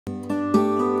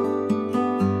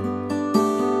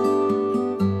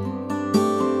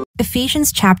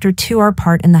Ephesians chapter 2 Our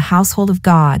part in the household of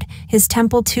God, His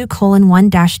temple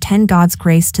 2:1-10 God's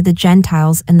grace to the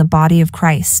Gentiles and the body of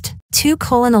Christ.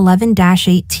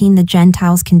 2:11-18 The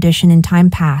Gentiles' condition in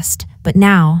time past, but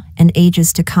now, and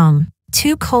ages to come.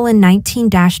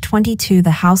 2:19-22 The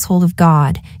household of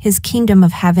God, His kingdom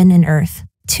of heaven and earth.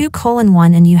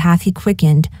 2:1 And you hath He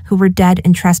quickened, who were dead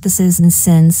in trespasses and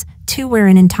sins, 2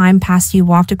 Wherein in time past you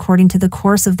walked according to the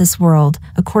course of this world,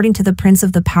 according to the prince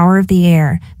of the power of the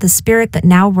air, the spirit that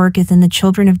now worketh in the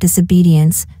children of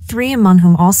disobedience, 3 Among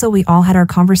whom also we all had our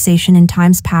conversation in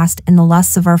times past in the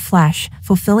lusts of our flesh,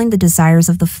 fulfilling the desires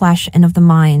of the flesh and of the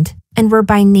mind, and were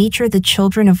by nature the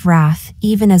children of wrath,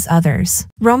 even as others.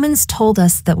 Romans told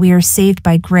us that we are saved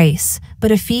by grace,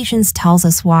 but Ephesians tells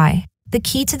us why. The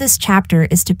key to this chapter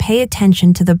is to pay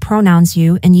attention to the pronouns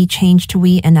you and ye changed to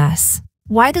we and us.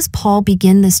 Why does Paul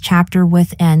begin this chapter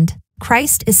with "and"?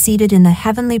 Christ is seated in the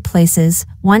heavenly places,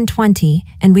 1:20,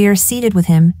 and we are seated with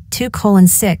Him,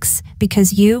 2:6,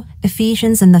 because you,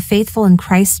 Ephesians, and the faithful in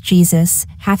Christ Jesus,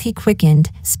 hath He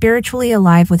quickened, spiritually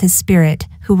alive with His Spirit,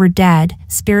 who were dead,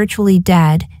 spiritually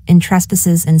dead, in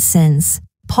trespasses and sins.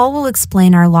 Paul will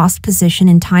explain our lost position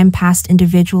in time past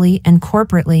individually and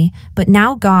corporately, but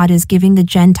now God is giving the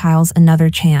Gentiles another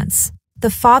chance. The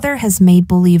Father has made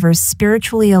believers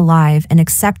spiritually alive and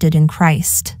accepted in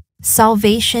Christ.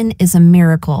 Salvation is a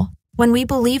miracle. When we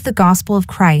believe the gospel of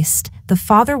Christ, the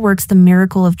Father works the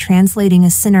miracle of translating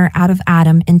a sinner out of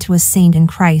Adam into a saint in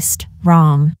Christ.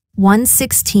 Rom.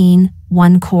 1:16,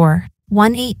 1 Cor.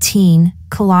 1:18,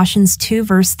 Colossians 2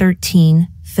 verse 13,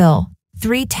 Phil.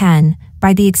 3:10,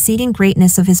 By the exceeding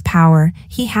greatness of His power,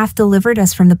 He hath delivered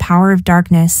us from the power of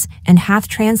darkness, and hath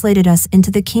translated us into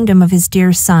the kingdom of His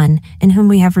dear Son, in whom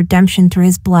we have redemption through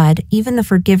His blood, even the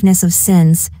forgiveness of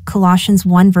sins. Colossians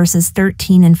 1 verses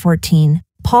 13 and 14.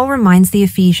 Paul reminds the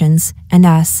Ephesians, and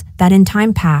us, that in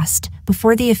time past,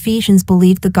 before the Ephesians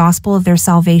believed the gospel of their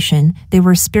salvation, they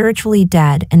were spiritually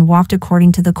dead and walked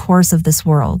according to the course of this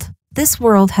world. This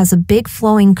world has a big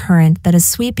flowing current that is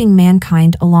sweeping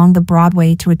mankind along the broad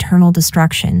way to eternal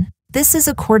destruction. This is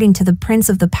according to the prince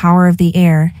of the power of the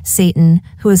air, Satan,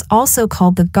 who is also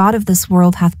called the god of this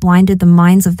world, hath blinded the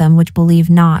minds of them which believe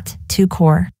not. 2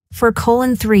 Cor.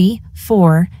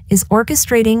 4:3-4 is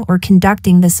orchestrating or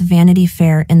conducting this vanity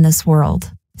fair in this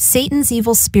world. Satan's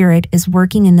evil spirit is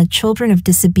working in the children of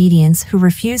disobedience who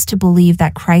refuse to believe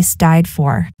that Christ died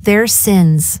for their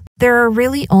sins. There are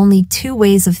really only 2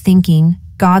 ways of thinking,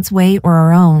 God's way or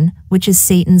our own, which is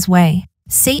Satan's way.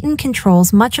 Satan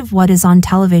controls much of what is on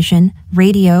television,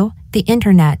 radio, the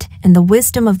internet, and the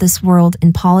wisdom of this world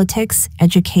in politics,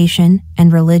 education,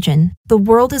 and religion. The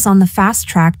world is on the fast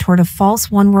track toward a false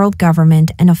one-world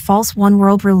government and a false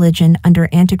one-world religion under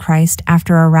Antichrist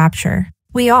after our rapture.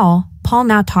 Paul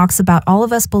now talks about all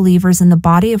of us believers in the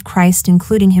body of Christ,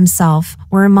 including himself,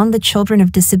 were among the children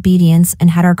of disobedience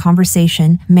and had our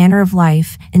conversation, manner of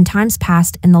life, in times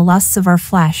past in the lusts of our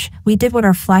flesh. We did what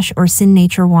our flesh or sin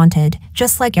nature wanted,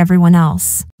 just like everyone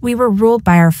else. We were ruled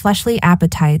by our fleshly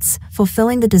appetites,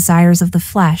 fulfilling the desires of the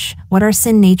flesh, what our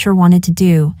sin nature wanted to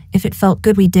do. If it felt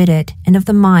good, we did it, and of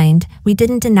the mind, we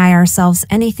didn't deny ourselves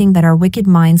anything that our wicked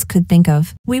minds could think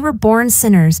of. We were born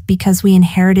sinners because we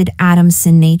inherited Adam's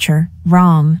sin nature,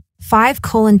 Rom.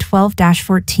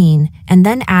 5:12-14, and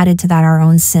then added to that our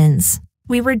own sins.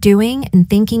 We were doing and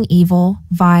thinking evil,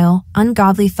 vile,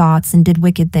 ungodly thoughts and did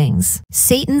wicked things.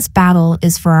 Satan's battle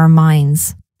is for our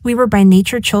minds. We were by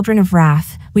nature children of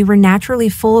wrath. We were naturally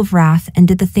full of wrath and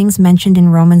did the things mentioned in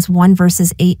Romans 1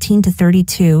 verses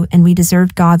 18-32, and we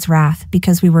deserved God's wrath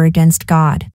because we were against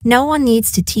God. No one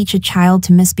needs to teach a child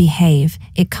to misbehave.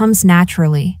 It comes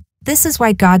naturally. This is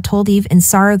why God told Eve, "In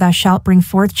sorrow thou shalt bring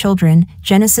forth children,"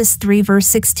 Genesis 3 verse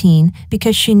 16,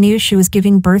 because she knew she was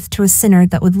giving birth to a sinner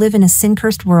that would live in a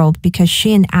sin-cursed world because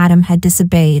she and Adam had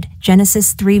disobeyed,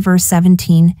 Genesis 3 verse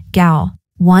 17, Gal.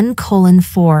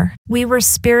 1:4. We were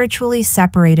spiritually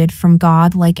separated from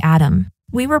God like Adam.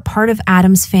 We were part of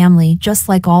Adam's family just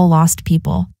like all lost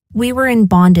people. We were in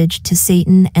bondage to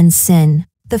Satan and sin.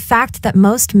 The fact that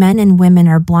most men and women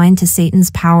are blind to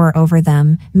Satan's power over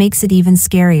them makes it even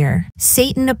scarier.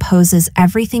 Satan opposes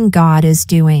everything God is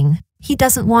doing. He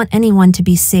doesn't want anyone to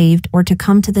be saved or to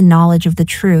come to the knowledge of the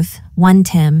truth. 1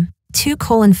 Tim.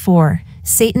 2:4.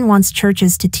 Satan wants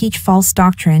churches to teach false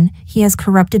doctrine. He has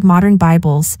corrupted modern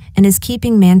Bibles and is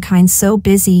keeping mankind so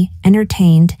busy,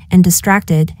 entertained, and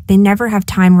distracted they never have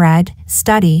time read,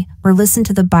 study, or listen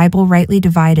to the Bible rightly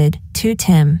divided. 2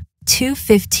 Tim.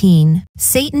 2:15.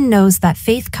 Satan knows that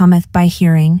faith cometh by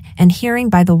hearing, and hearing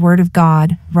by the word of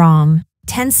God. Rom.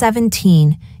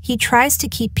 10:17. He tries to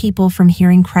keep people from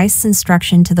hearing Christ's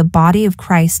instruction to the body of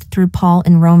Christ through Paul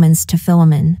in Romans to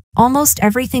Philemon. Almost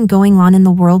everything going on in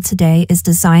the world today is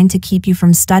designed to keep you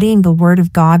from studying the Word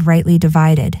of God rightly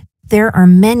divided. There are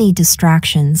many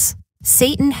distractions.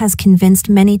 Satan has convinced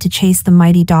many to chase the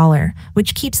mighty dollar,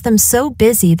 which keeps them so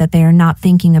busy that they are not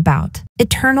thinking about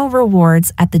eternal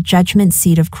rewards at the judgment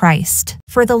seat of Christ.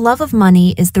 For the love of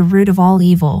money is the root of all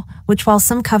evil, which while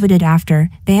some coveted after,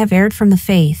 they have erred from the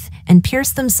faith, and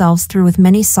pierced themselves through with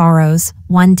many sorrows.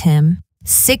 1 Tim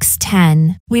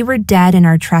 6:10. We were dead in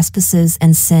our trespasses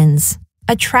and sins.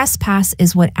 A trespass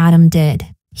is what Adam did.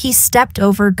 He stepped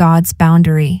over God's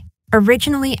boundary.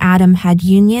 Originally, Adam had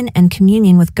union and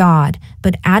communion with God,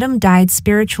 but Adam died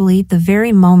spiritually the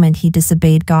very moment he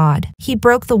disobeyed God. He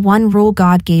broke the one rule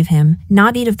God gave him,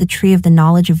 not eat of the tree of the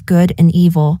knowledge of good and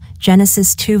evil,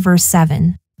 Genesis 2 verse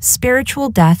 7. Spiritual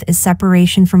death is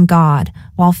separation from God,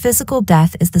 while physical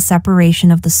death is the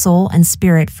separation of the soul and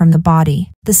spirit from the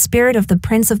body. The spirit of the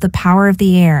prince of the power of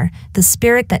the air, the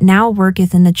spirit that now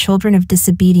worketh in the children of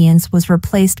disobedience, was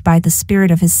replaced by the spirit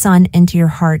of his Son into your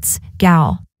hearts.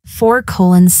 Gal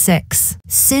 4:6.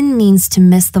 Sin means to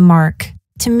miss the mark.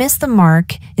 To miss the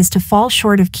mark is to fall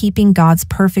short of keeping God's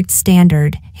perfect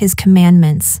standard, His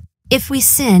commandments. If we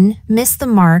sin, miss the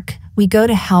mark, we go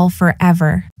to hell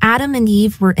forever. Adam and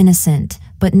Eve were innocent,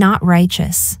 but not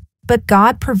righteous. But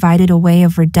God provided a way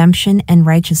of redemption and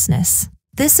righteousness.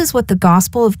 This is what the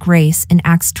gospel of grace in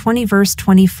Acts 20 verse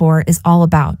 24 is all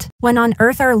about. When on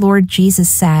earth our Lord Jesus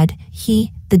said,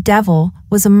 He, the devil,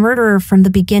 was a murderer from the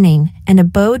beginning, and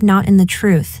abode not in the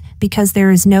truth, because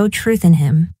there is no truth in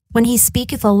him. When he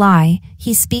speaketh a lie,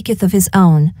 he speaketh of his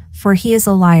own, for he is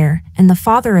a liar, and the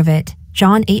father of it.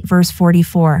 John 8 verse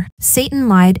 44. Satan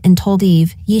lied and told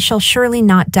Eve, Ye shall surely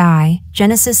not die,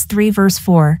 Genesis 3 verse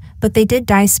 4, but they did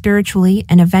die spiritually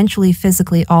and eventually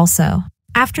physically also.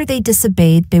 After they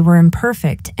disobeyed, they were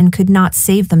imperfect and could not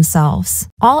save themselves.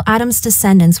 All Adam's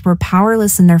descendants were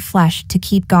powerless in their flesh to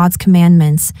keep God's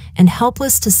commandments and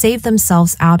helpless to save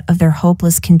themselves out of their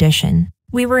hopeless condition.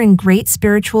 We were in great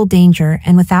spiritual danger,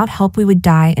 and without help we would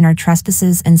die in our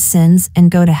trespasses and sins and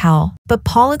go to hell. But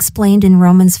Paul explained in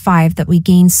Romans 5 that we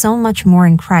gained so much more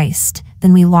in Christ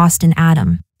than we lost in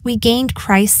Adam. We gained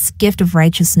Christ's gift of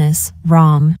righteousness,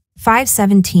 Rom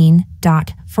 5:17.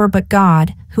 For but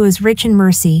God, who is rich in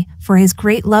mercy, for his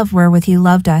great love wherewith he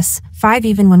loved us, 5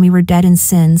 even when we were dead in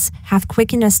sins, hath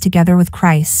quickened us together with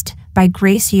Christ. By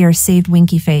grace ye are saved.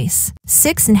 Winky face.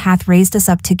 6 And hath raised us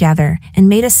up together, and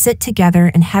made us sit together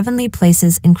in heavenly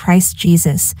places in Christ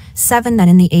Jesus. 7 That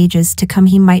in the ages to come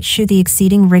he might shew the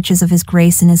exceeding riches of his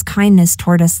grace and his kindness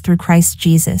toward us through Christ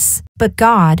Jesus. But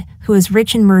God, who is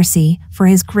rich in mercy, for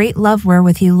his great love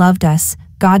wherewith he loved us,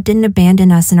 God didn't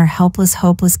abandon us in our helpless,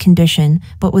 hopeless condition,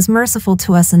 but was merciful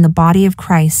to us in the body of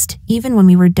Christ, even when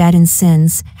we were dead in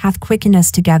sins, hath quickened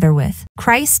us together with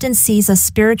Christ, and sees us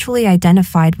spiritually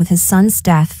identified with his Son's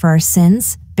death for our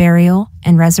sins, burial,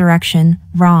 and resurrection.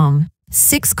 Rom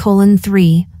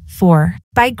 6:3-4.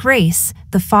 By grace,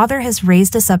 the Father has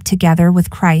raised us up together with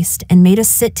Christ and made us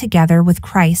sit together with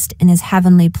Christ in his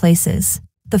heavenly places.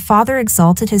 The Father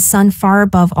exalted his Son far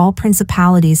above all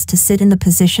principalities to sit in the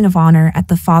position of honor at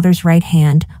the Father's right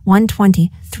hand,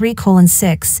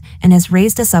 1:23:6, and has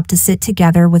raised us up to sit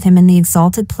together with him in the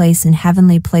exalted place in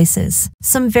heavenly places.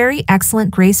 Some very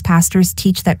excellent grace pastors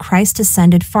teach that Christ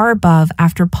ascended far above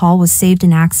after Paul was saved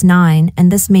in Acts 9,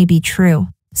 and this may be true,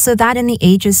 so that in the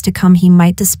ages to come he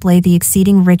might display the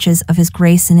exceeding riches of his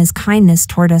grace and his kindness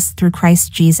toward us through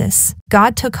Christ Jesus.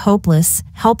 God took hopeless,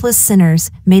 helpless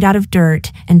sinners, made out of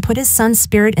dirt, and put his Son's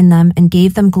Spirit in them and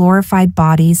gave them glorified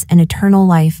bodies and eternal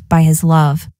life by his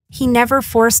love. He never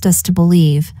forced us to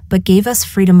believe, but gave us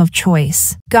freedom of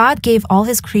choice. God gave all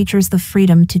his creatures the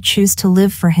freedom to choose to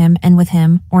live for him and with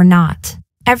him, or not.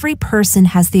 Every person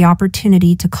has the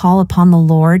opportunity to call upon the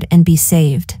Lord and be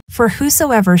saved. For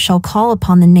whosoever shall call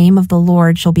upon the name of the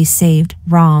Lord shall be saved.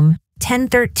 Rom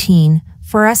 10:13.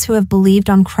 For us who have believed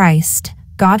on Christ,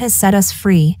 God has set us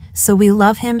free, so we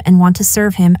love him and want to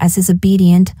serve him as his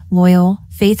obedient, loyal,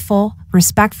 faithful,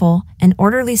 respectful, and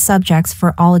orderly subjects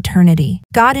for all eternity.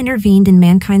 God intervened in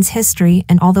mankind's history,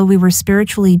 and although we were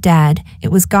spiritually dead,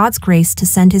 it was God's grace to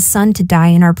send his Son to die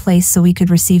in our place so we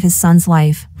could receive his Son's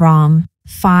life. Rom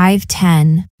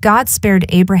 5:10. God spared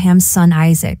Abraham's son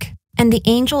Isaac. And the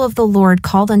angel of the Lord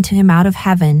called unto him out of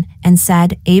heaven, and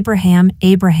said, Abraham,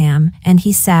 Abraham. And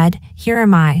he said, Here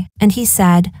am I. And he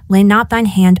said, Lay not thine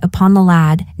hand upon the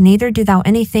lad, neither do thou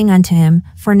anything unto him,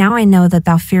 for now I know that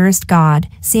thou fearest God,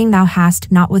 seeing thou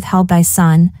hast not withheld thy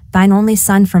son, thine only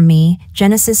Son from me.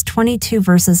 Genesis 22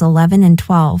 verses 11 and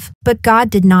 12. But God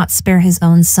did not spare his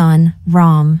own Son.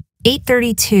 Rom.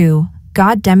 8:32.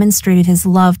 God demonstrated his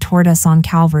love toward us on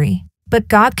Calvary. But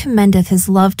God commendeth his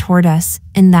love toward us,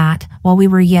 in that, while we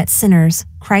were yet sinners,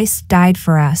 Christ died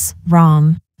for us.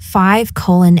 Rom.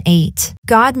 5:8.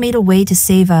 God made a way to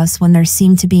save us when there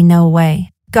seemed to be no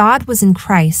way. God was in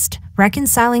Christ,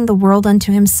 reconciling the world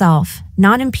unto himself,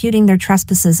 not imputing their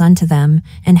trespasses unto them,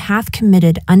 and hath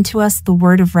committed unto us the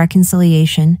word of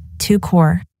reconciliation. 2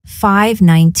 Cor.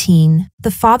 5:19.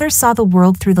 The Father saw the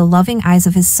world through the loving eyes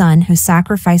of his Son who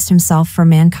sacrificed himself for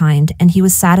mankind, and he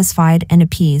was satisfied and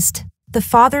appeased. The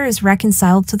Father is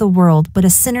reconciled to the world, but a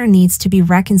sinner needs to be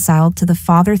reconciled to the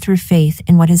Father through faith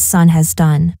in what his Son has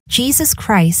done. Jesus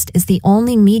Christ is the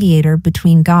only mediator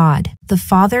between God, the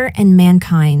Father, and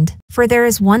mankind. For there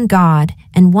is one God,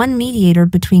 and one mediator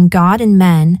between God and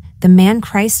men, the man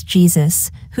Christ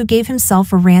Jesus, who gave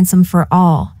himself a ransom for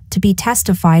all, to be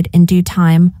testified in due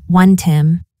time. 1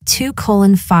 Tim.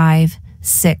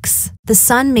 2:5-6. The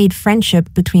Son made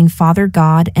friendship between Father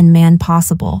God and man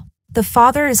possible. The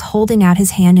Father is holding out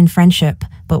his hand in friendship,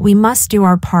 but we must do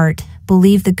our part,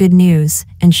 believe the good news,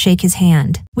 and shake his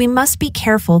hand. We must be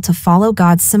careful to follow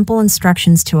God's simple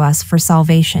instructions to us for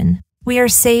salvation. We are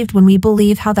saved when we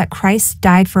believe how that Christ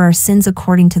died for our sins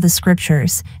according to the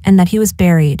Scriptures, and that he was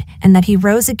buried, and that he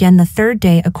rose again the third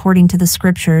day according to the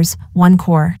Scriptures. 1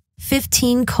 Cor.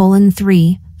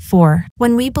 15:3-4.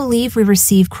 When we believe, we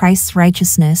receive Christ's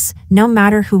righteousness, no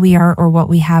matter who we are or what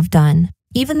we have done.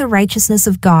 Even the righteousness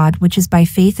of God, which is by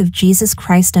faith of Jesus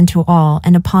Christ unto all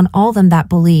and upon all them that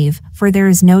believe, for there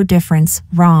is no difference.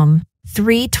 Rom.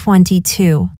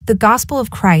 3:22. The gospel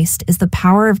of Christ is the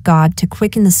power of God to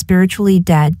quicken the spiritually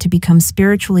dead to become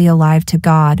spiritually alive to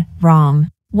God. Rom.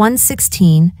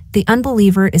 1:16. The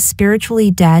unbeliever is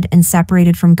spiritually dead and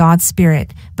separated from God's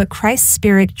Spirit, but Christ's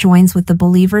Spirit joins with the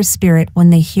believer's spirit when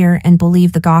they hear and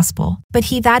believe the gospel. But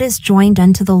he that is joined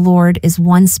unto the Lord is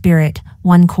one spirit.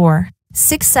 1 Cor.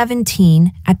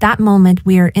 6:17. At that moment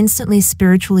we are instantly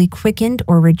spiritually quickened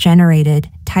or regenerated.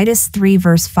 Titus 3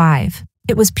 verse 5.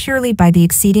 It was purely by the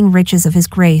exceeding riches of his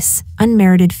grace,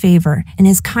 unmerited favor, and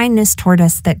his kindness toward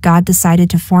us that God decided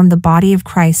to form the body of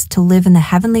Christ to live in the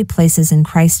heavenly places in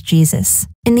Christ Jesus.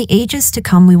 In the ages to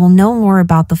come we will know more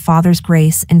about the Father's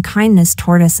grace and kindness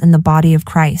toward us in the body of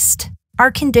Christ. Our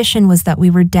condition was that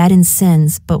we were dead in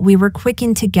sins, but we were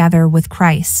quickened together with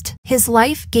Christ. His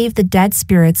life gave the dead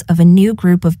spirits of a new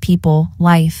group of people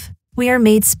life. We are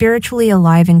made spiritually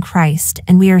alive in Christ,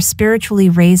 and we are spiritually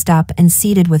raised up and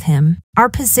seated with him. Our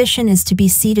position is to be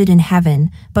seated in heaven,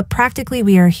 but practically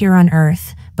we are here on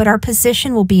earth, but our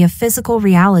position will be a physical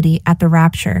reality at the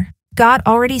rapture. God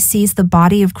already sees the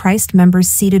body of Christ members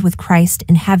seated with Christ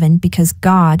in heaven, because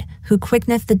God, who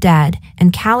quickeneth the dead,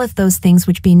 and calleth those things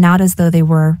which be not as though they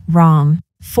were. Rom.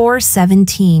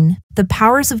 4:17. The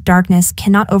powers of darkness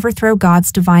cannot overthrow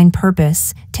God's divine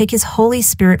purpose, take his Holy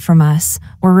Spirit from us,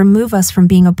 or remove us from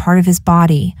being a part of his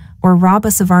body, or rob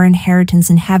us of our inheritance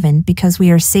in heaven because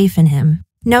we are safe in him.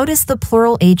 Notice the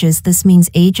plural ages. This means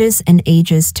ages and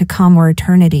ages to come, or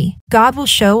eternity. God will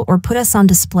show or put us on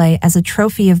display as a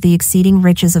trophy of the exceeding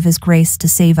riches of his grace to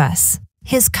save us.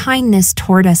 His kindness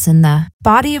toward us in the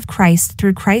body of Christ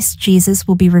through Christ Jesus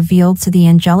will be revealed to the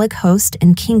angelic host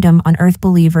and kingdom on earth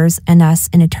believers and us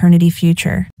in eternity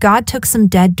future. God took some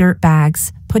dead dirt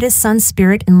bags, put his Son's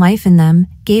Spirit and life in them,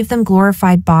 gave them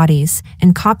glorified bodies,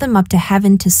 and caught them up to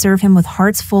heaven to serve him with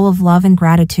hearts full of love and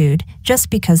gratitude,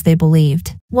 just because they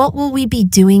believed. What will we be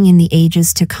doing in the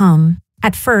ages to come?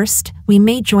 At first, we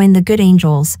may join the good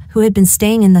angels, who had been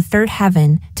staying in the third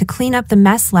heaven, to clean up the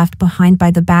mess left behind by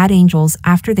the bad angels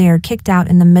after they are kicked out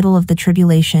in the middle of the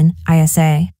tribulation.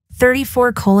 Isa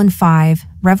 34:5,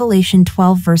 Revelation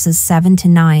 12 verses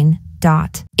 7-9.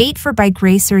 8 For by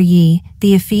grace are ye,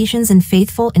 the Ephesians, and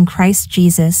faithful in Christ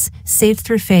Jesus, saved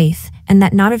through faith, and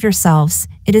that not of yourselves,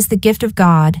 it is the gift of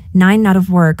God. 9 Not of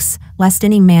works, lest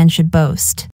any man should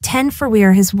boast. 10 For we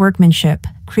are his workmanship,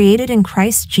 created in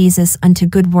Christ Jesus unto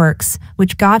good works,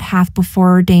 which God hath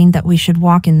before ordained that we should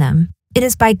walk in them. It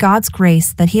is by God's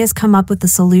grace that he has come up with the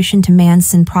solution to man's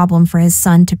sin problem for his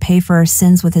Son to pay for our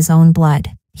sins with his own blood.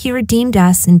 He redeemed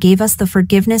us and gave us the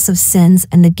forgiveness of sins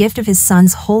and the gift of his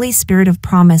Son's Holy Spirit of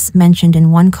promise mentioned in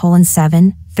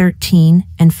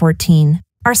 1:7-13-14.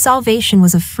 Our salvation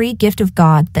was a free gift of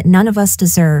God that none of us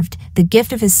deserved, the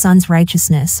gift of his Son's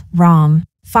righteousness. Rom.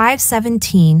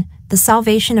 5:17. The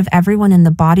salvation of everyone in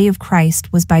the body of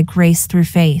Christ was by grace through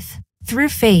faith. Through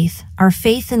faith, our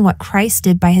faith in what Christ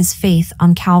did by his faith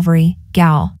on Calvary.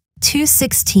 Gal.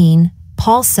 2:16.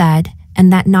 Paul said,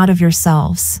 and that not of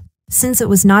yourselves. Since it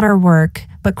was not our work,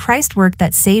 but Christ's work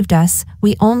that saved us,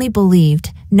 we only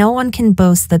believed. No one can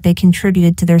boast that they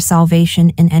contributed to their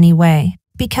salvation in any way.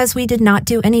 Because we did not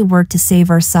do any work to save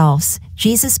ourselves,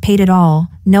 Jesus paid it all.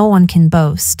 No one can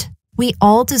boast. We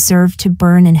all deserve to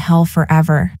burn in hell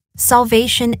forever.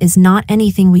 Salvation is not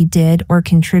anything we did or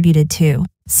contributed to.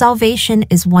 Salvation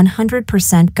is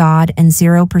 100% God and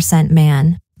 0%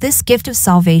 man. This gift of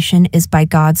salvation is by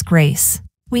God's grace.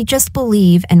 We just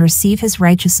believe and receive His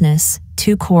righteousness.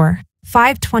 2 Cor.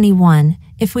 5:21.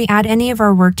 If we add any of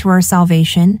our work to our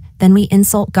salvation, then we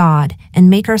insult God and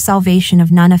make our salvation of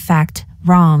none effect.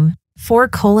 Rom.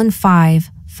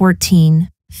 4:5-14.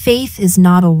 Faith is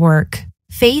not a work.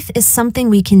 Faith is something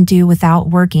we can do without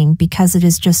working because it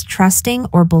is just trusting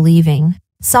or believing.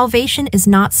 Salvation is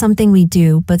not something we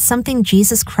do but something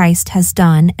Jesus Christ has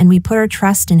done, and we put our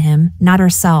trust in Him, not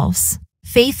ourselves.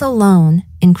 Faith alone,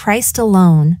 in Christ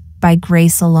alone, by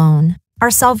grace alone. Our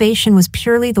salvation was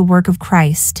purely the work of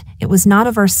Christ. It was not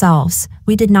of ourselves.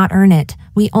 We did not earn it.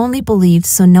 We only believed,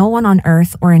 so no one on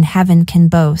earth or in heaven can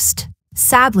boast.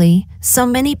 Sadly, so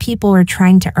many people are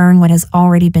trying to earn what has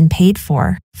already been paid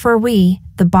for. For we,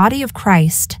 the body of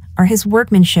Christ, are His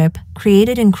workmanship,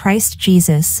 created in Christ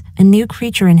Jesus, a new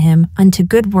creature in Him, unto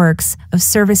good works, of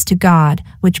service to God,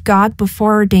 which God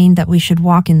before ordained that we should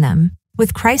walk in them.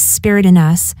 With Christ's Spirit in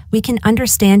us, we can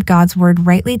understand God's Word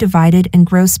rightly divided and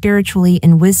grow spiritually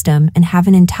in wisdom and have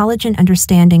an intelligent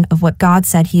understanding of what God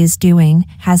said He is doing,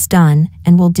 has done,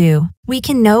 and will do. We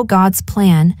can know God's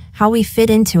plan, how we fit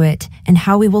into it, and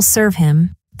how we will serve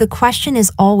Him. The question is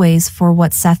always, for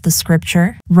what saith the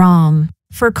Scripture? Rom.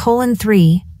 For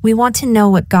 3, we want to know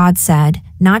what God said,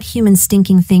 not human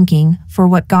stinking thinking, for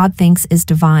what God thinks is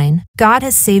divine. God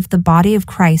has saved the body of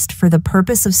Christ for the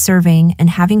purpose of serving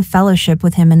and having fellowship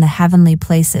with Him in the heavenly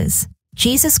places.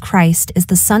 Jesus Christ is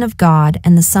the Son of God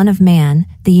and the Son of Man,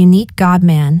 the unique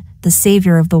God-man, the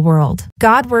Savior of the world.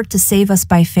 God worked to save us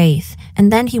by faith,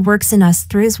 and then He works in us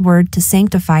through His Word to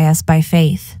sanctify us by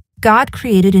faith. God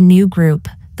created a new group,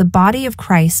 the body of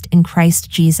Christ in Christ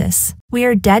Jesus. We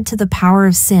are dead to the power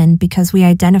of sin because we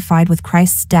identified with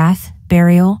Christ's death,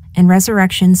 burial, and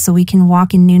resurrection, so we can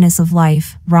walk in newness of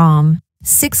life. Rom.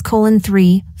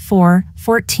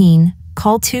 6:3-4-14.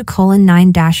 Call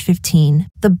 2:9-15.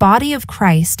 The body of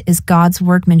Christ is God's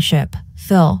workmanship.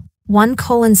 Phil.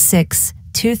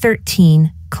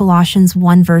 1:6-2-13. Colossians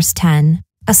 1:10.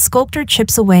 A sculptor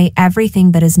chips away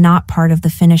everything that is not part of the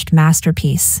finished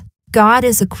masterpiece. God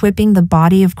is equipping the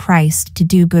body of Christ to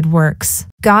do good works.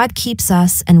 God keeps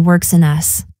us and works in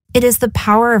us. It is the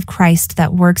power of Christ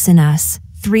that works in us.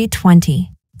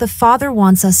 3:20. The Father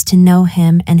wants us to know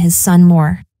Him and His Son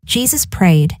more. Jesus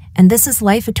prayed, and this is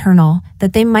life eternal,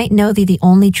 that they might know Thee the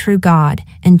only true God,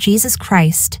 and Jesus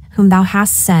Christ, whom Thou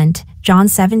hast sent. John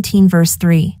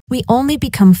 17:3. We only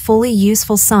become fully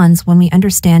useful sons when we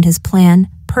understand His plan,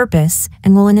 purpose,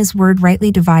 and will in His Word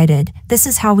rightly divided. This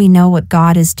is how we know what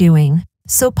God is doing.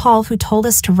 So Paul, who told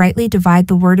us to rightly divide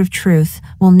the word of truth,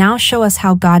 will now show us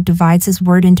how God divides His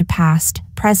Word into past,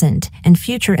 present, and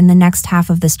future in the next half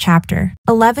of this chapter.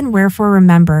 11. Wherefore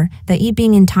remember, that ye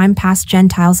being in time past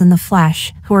Gentiles in the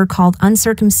flesh, who are called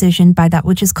uncircumcision by that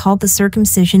which is called the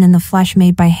circumcision in the flesh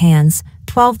made by hands.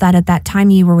 12. That at that time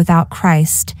ye were without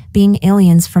Christ, being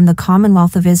aliens from the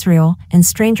commonwealth of Israel, and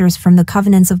strangers from the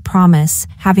covenants of promise,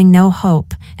 having no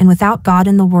hope, and without God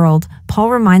in the world.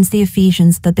 Paul reminds the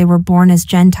Ephesians that they were born as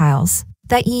Gentiles.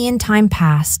 That ye in time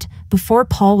past, before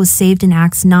Paul was saved in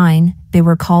Acts 9, they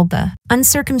were called the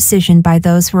uncircumcision by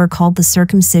those who are called the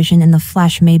circumcision in the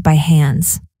flesh made by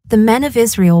hands. The men of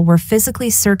Israel were physically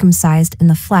circumcised in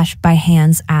the flesh by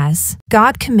hands as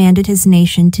God commanded His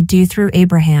nation to do through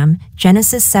Abraham,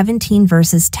 Genesis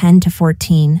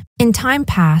 17:10-14. In time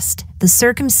past, the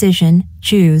circumcision,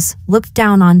 Jews, looked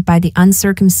down on by the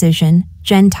uncircumcision,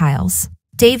 Gentiles.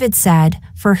 David said,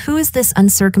 "For who is this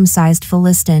uncircumcised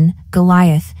Philistine,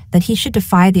 Goliath, that he should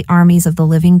defy the armies of the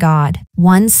living God?"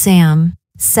 1 Sam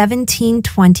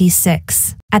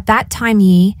 17:26. At that time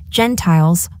ye,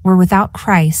 Gentiles, were without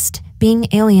Christ, being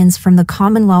aliens from the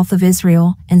commonwealth of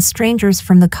Israel, and strangers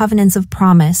from the covenants of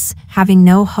promise, having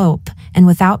no hope, and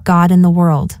without God in the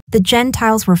world. The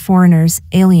Gentiles were foreigners,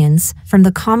 aliens, from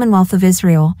the commonwealth of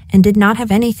Israel, and did not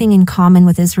have anything in common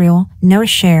with Israel, no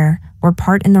share, or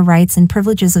part in the rights and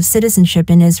privileges of citizenship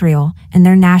in Israel, and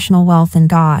their national wealth in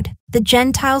God. The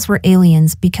Gentiles were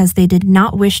aliens because they did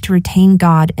not wish to retain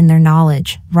God in their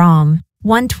knowledge. Rom.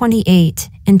 1:28.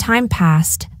 In time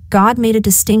past, God made a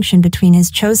distinction between His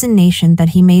chosen nation that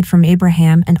He made from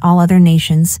Abraham and all other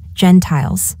nations,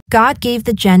 Gentiles. God gave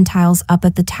the Gentiles up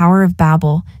at the Tower of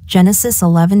Babel, Genesis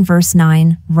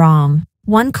 11:9, Rom.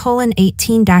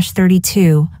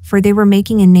 1:18-32, for they were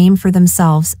making a name for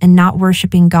themselves and not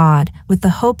worshiping God, with the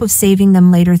hope of saving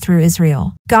them later through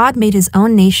Israel. God made his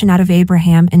own nation out of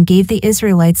Abraham and gave the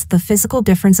Israelites the physical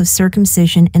difference of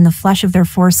circumcision in the flesh of their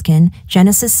foreskin,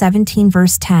 Genesis 17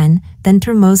 verse 10. Then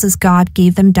through Moses God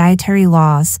gave them dietary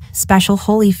laws, special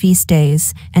holy feast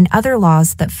days, and other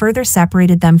laws that further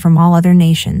separated them from all other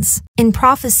nations. In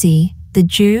prophecy, the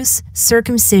Jews,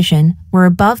 circumcision, were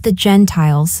above the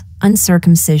Gentiles,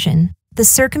 uncircumcision. The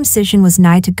circumcision was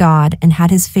nigh to God and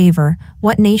had his favor.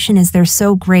 What nation is there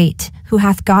so great, who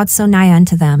hath God so nigh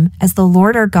unto them, as the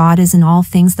Lord our God is in all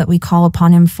things that we call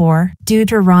upon him for?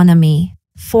 Deuteronomy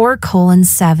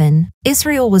 4:7.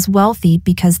 Israel was wealthy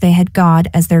because they had God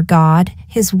as their God,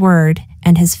 his word,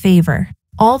 and his favor.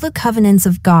 All the covenants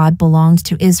of God belonged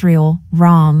to Israel,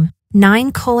 Rom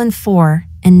 9:4,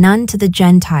 and none to the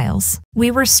Gentiles.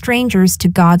 We were strangers to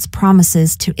God's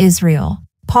promises to Israel.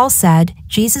 Paul said,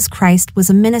 Jesus Christ was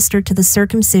a minister to the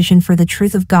circumcision for the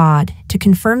truth of God, to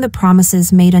confirm the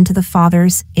promises made unto the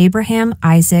fathers, Abraham,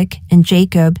 Isaac, and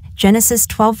Jacob, Genesis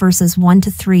 12 verses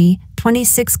 1-3,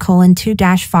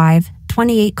 26:2-5,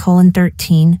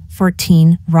 28:13,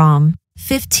 14, Rom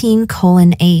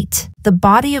 15:8. The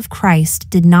body of Christ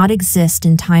did not exist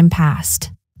in time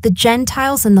past. The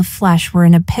Gentiles in the flesh were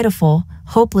in a pitiful,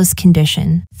 hopeless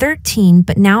condition. 13.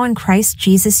 But now in Christ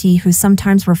Jesus ye who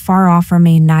sometimes were far off are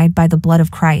made nigh by the blood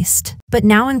of Christ. But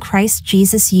now in Christ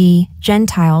Jesus ye,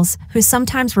 Gentiles, who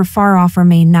sometimes were far off are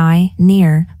made nigh,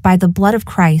 near, by the blood of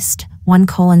Christ.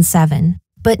 1:7.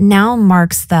 But now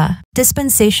marks the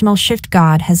dispensational shift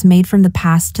God has made from the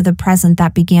past to the present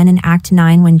that began in Act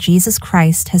 9 when Jesus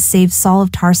Christ has saved Saul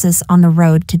of Tarsus on the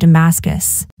road to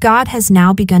Damascus. God has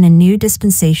now begun a new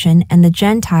dispensation and the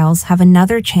Gentiles have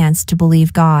another chance to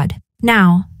believe God.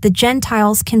 Now, the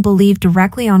Gentiles can believe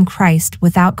directly on Christ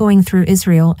without going through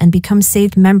Israel and become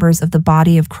saved members of the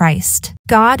body of Christ.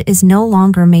 God is no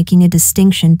longer making a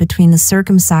distinction between the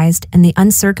circumcised and the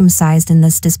uncircumcised in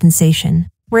this dispensation,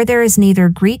 where there is neither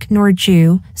Greek nor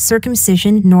Jew,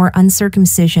 circumcision nor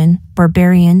uncircumcision,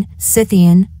 barbarian,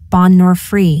 Scythian, bond nor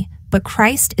free, but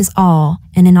Christ is all,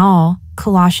 and in all.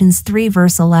 Colossians 3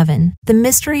 verse 11. The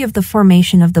mystery of the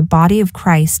formation of the body of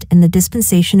Christ in the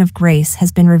dispensation of grace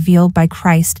has been revealed by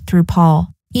Christ through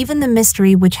Paul. Even the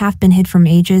mystery which hath been hid from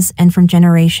ages and from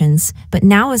generations, but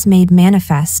now is made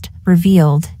manifest,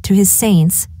 revealed, to his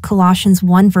saints. Colossians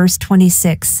 1 verse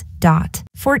 26.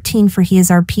 14. For he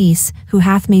is our peace, who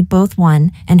hath made both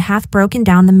one, and hath broken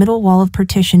down the middle wall of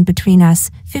partition between us.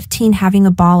 15. Having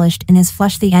abolished in his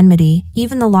flesh the enmity,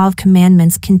 even the law of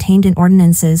commandments contained in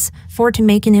ordinances, for to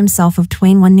make in himself of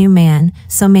twain one new man,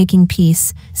 so making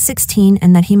peace. 16.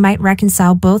 And that he might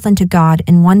reconcile both unto God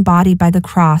in one body by the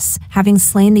cross, having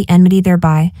slain the enmity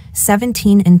thereby.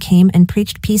 17. And came and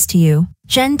preached peace to you,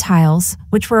 Gentiles,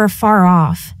 which were afar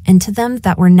off, and to them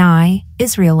that were nigh,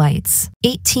 Israelites.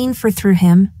 18. For through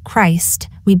him, Christ,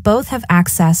 we both have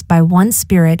access by one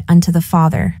Spirit unto the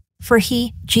Father. For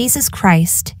he, Jesus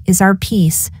Christ, is our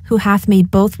peace, who hath made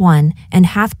both one, and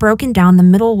hath broken down the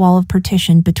middle wall of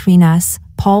partition between us.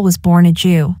 Paul was born a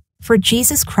Jew. For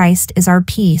Jesus Christ is our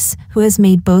peace, who has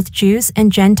made both Jews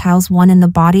and Gentiles one in the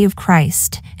body of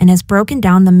Christ, and has broken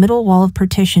down the middle wall of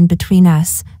partition between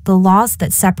us, the laws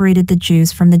that separated the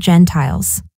Jews from the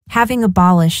Gentiles, having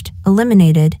abolished,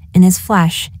 eliminated, in his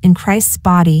flesh, in Christ's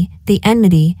body, the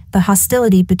enmity, the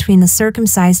hostility between the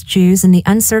circumcised Jews and the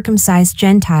uncircumcised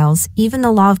Gentiles, even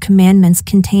the law of commandments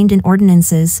contained in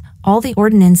ordinances, all the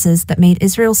ordinances that made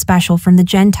Israel special from the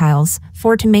Gentiles,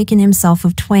 for to make in himself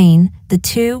of twain, the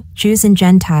two, Jews and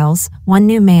Gentiles, one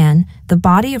new man, the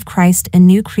body of Christ a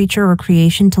new creature or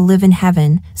creation to live in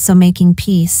heaven, so making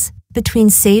peace between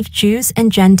saved Jews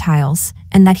and Gentiles,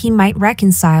 and that he might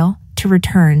reconcile, to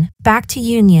return back to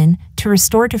union, to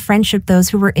restore to friendship those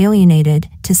who were alienated,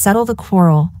 to settle the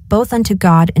quarrel, both unto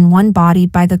God in one body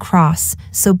by the cross,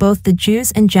 so both the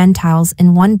Jews and Gentiles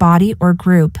in one body or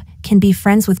group can be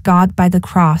friends with God by the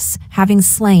cross, having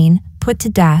slain, put to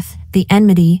death, the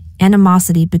enmity,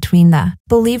 animosity between the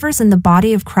believers in the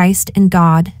body of Christ and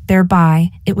God. Thereby,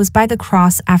 it was by the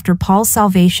cross after Paul's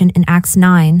salvation in Acts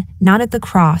 9, not at the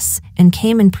cross, and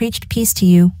came and preached peace to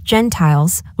you,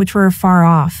 Gentiles, which were afar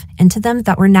off, and to them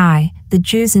that were nigh, the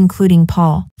Jews including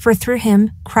Paul. For through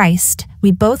him, Christ,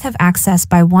 we both have access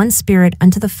by one Spirit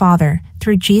unto the Father.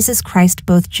 Through Jesus Christ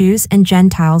both Jews and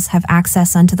Gentiles have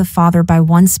access unto the Father by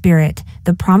one Spirit,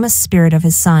 the promised Spirit of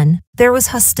his Son. There was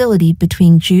hostility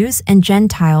between Jews and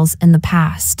Gentiles in the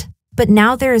past, but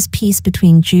now there is peace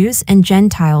between Jews and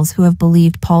Gentiles who have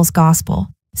believed Paul's gospel.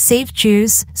 Saved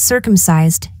Jews,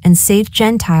 circumcised, and saved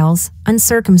Gentiles,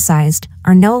 uncircumcised,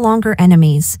 are no longer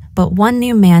enemies, but one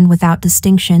new man without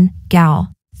distinction.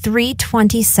 Gal.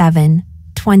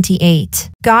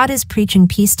 3:27-28. God is preaching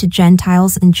peace to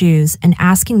Gentiles and Jews and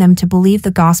asking them to believe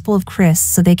the gospel of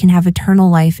Christ so they can have eternal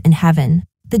life in heaven.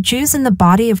 The Jews in the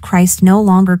body of Christ no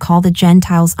longer call the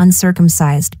Gentiles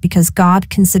uncircumcised because God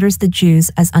considers the Jews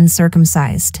as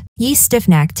uncircumcised. Ye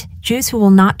stiff-necked, Jews who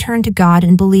will not turn to God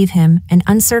and believe him, and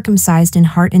uncircumcised in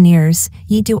heart and ears,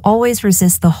 ye do always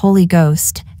resist the Holy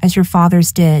Ghost, as your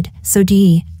fathers did, so do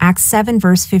ye. Acts 7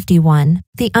 verse 51.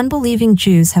 The unbelieving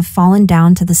Jews have fallen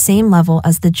down to the same level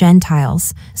as the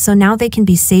Gentiles, so now they can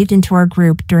be saved into our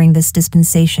group during this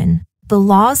dispensation. The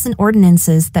laws and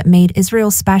ordinances that made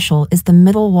Israel special is the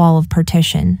middle wall of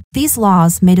partition. These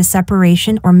laws made a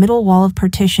separation or middle wall of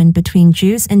partition between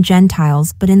Jews and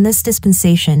Gentiles, but in this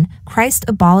dispensation, Christ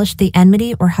abolished the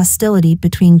enmity or hostility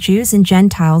between Jews and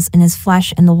Gentiles in his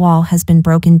flesh, and the wall has been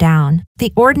broken down.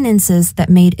 The ordinances that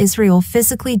made Israel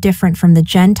physically different from the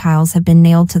Gentiles have been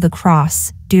nailed to the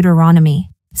cross. Deuteronomy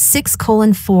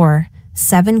 6:4,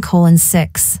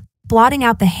 7:6. Blotting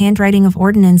out the handwriting of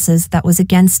ordinances that was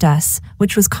against us,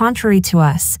 which was contrary to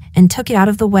us, and took it out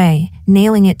of the way,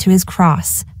 nailing it to his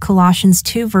cross. Colossians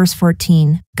 2 verse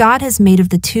 14. God has made of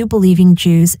the two believing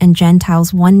Jews and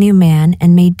Gentiles one new man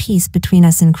and made peace between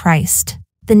us in Christ.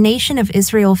 The nation of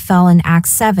Israel fell in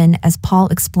Acts 7 as Paul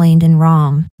explained in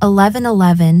Rom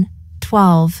 11:11,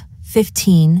 12,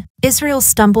 15. Israel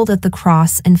stumbled at the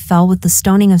cross and fell with the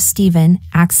stoning of Stephen,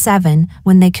 Acts 7,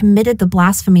 when they committed the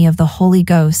blasphemy of the Holy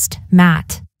Ghost,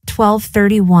 Matt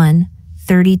 12:31,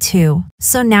 32.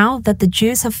 So now that the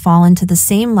Jews have fallen to the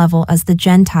same level as the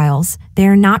Gentiles, they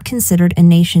are not considered a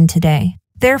nation today.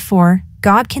 Therefore,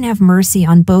 God can have mercy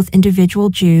on both individual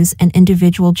Jews and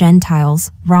individual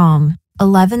Gentiles, Rom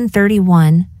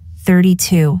 11:31,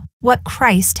 32. What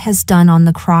Christ has done on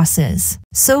the cross is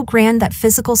so grand that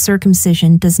physical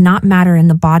circumcision does not matter in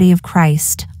the body of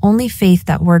Christ, only faith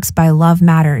that works by love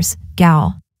matters.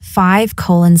 Gal.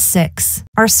 5:6.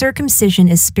 Our circumcision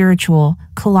is spiritual,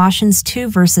 Colossians 2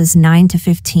 verses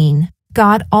 9-15.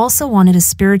 God also wanted a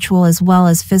spiritual as well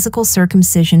as physical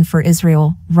circumcision for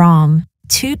Israel, Rom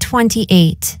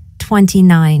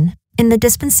 2:28-29. In the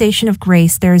dispensation of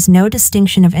grace there is no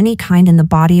distinction of any kind in the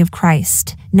body of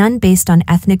Christ, none based on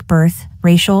ethnic birth,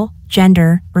 racial,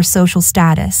 gender, or social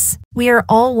status. We are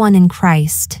all one in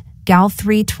Christ. Gal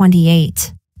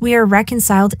 3:28. We are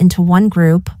reconciled into one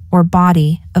group, or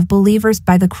body, of believers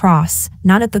by the cross,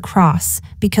 not at the cross,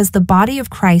 because the body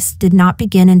of Christ did not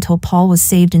begin until Paul was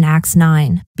saved in Acts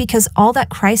 9. Because all that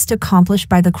Christ accomplished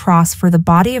by the cross for the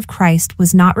body of Christ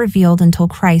was not revealed until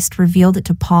Christ revealed it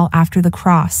to Paul after the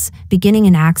cross, beginning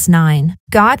in Acts 9.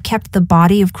 God kept the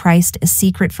body of Christ a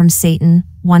secret from Satan,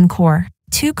 1 Cor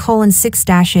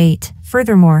 2:6-8.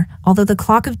 Furthermore, although the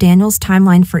clock of Daniel's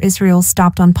timeline for Israel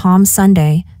stopped on Palm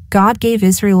Sunday, God gave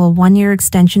Israel a one-year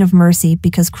extension of mercy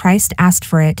because Christ asked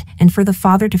for it, and for the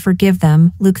Father to forgive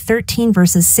them, Luke 13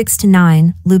 verses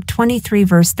 6-9, Luke 23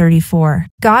 verse 34.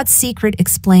 God's secret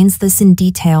explains this in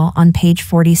detail on page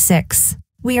 46.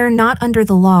 We are not under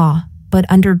the law, but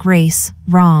under grace,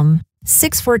 Rom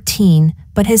 6:14,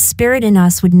 but his Spirit in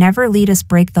us would never lead us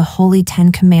break the holy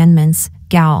 10 commandments,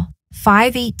 Gal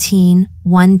 5:18,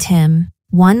 1 Tim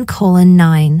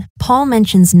 1:9. Paul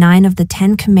mentions 9 of the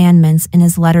 10 commandments in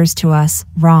his letters to us,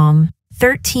 Rom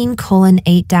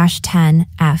 13:8-10,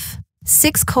 f.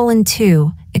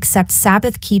 6:2, except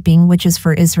Sabbath keeping, which is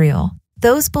for Israel.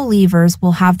 Those believers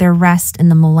will have their rest in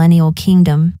the millennial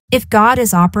kingdom. If God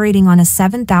is operating on a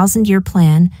 7,000-year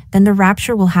plan, then the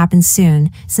rapture will happen soon,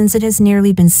 since it has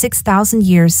nearly been 6,000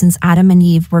 years since Adam and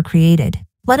Eve were created.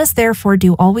 Let us therefore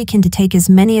do all we can to take as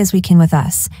many as we can with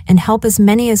us, and help as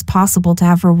many as possible to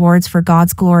have rewards for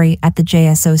God's glory at the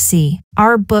JSOC.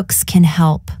 Our books can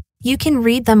help. You can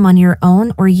read them on your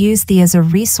own or use these as a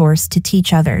resource to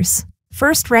teach others.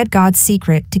 First, read God's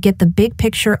Secret to get the big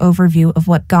picture overview of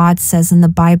what God says in the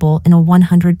Bible in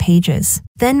 100 pages.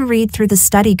 Then read through the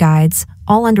study guides,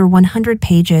 all under 100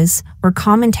 pages, or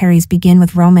commentaries begin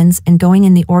with Romans and going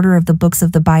in the order of the books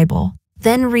of the Bible.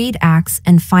 Then read Acts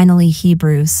and finally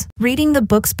Hebrews. Reading the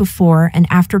books before and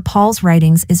after Paul's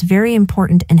writings is very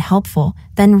important and helpful.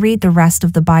 Then read the rest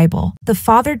of the Bible. The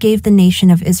Father gave the nation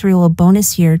of Israel a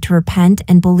bonus year to repent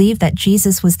and believe that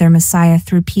Jesus was their Messiah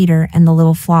through Peter and the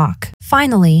little flock.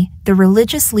 Finally, the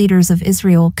religious leaders of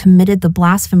Israel committed the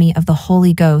blasphemy of the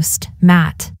Holy Ghost,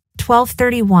 Matt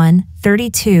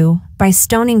 12:31-32, by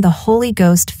stoning the Holy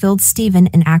Ghost filled Stephen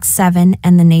in Acts 7,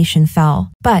 and the nation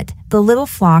fell. But the little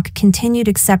flock continued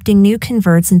accepting new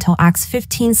converts until Acts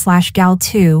 15/Gal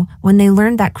 2, when they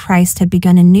learned that Christ had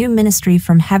begun a new ministry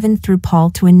from heaven through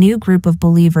Paul to a new group of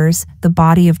believers, the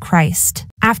body of Christ.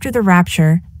 After the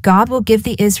rapture, God will give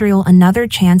the Israel another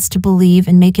chance to believe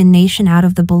and make a nation out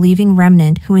of the believing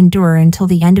remnant who endure until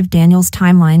the end of Daniel's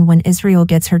timeline when Israel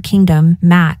gets her kingdom.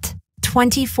 Matt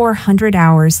 2400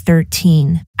 hours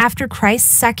 13. After Christ's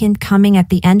second coming at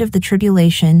the end of the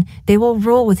tribulation, they will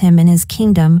rule with him in his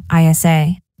kingdom.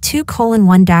 Isa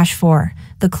 2:1-4.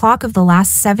 The clock of the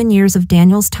last 7 years of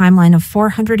Daniel's timeline of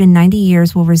 490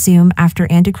 years will resume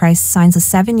after Antichrist signs a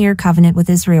 7-year covenant with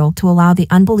Israel to allow the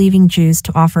unbelieving Jews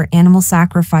to offer animal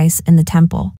sacrifice in the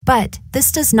temple. But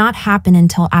this does not happen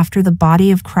until after the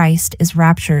body of Christ is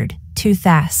raptured. 2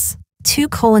 Thess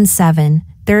 2:7.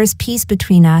 There is peace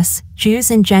between us,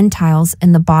 Jews and Gentiles,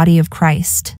 in the body of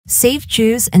Christ. Saved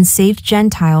Jews and saved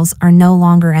Gentiles are no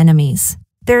longer enemies.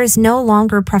 There is no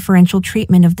longer preferential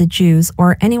treatment of the Jews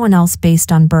or anyone else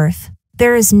based on birth.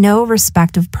 There is no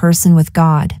respect of person with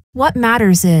God. What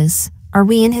matters is, are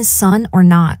we in his Son or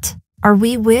not? Are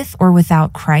we with or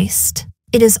without Christ?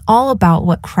 It is all about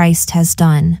what Christ has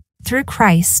done. Through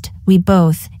Christ, we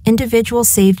both, individual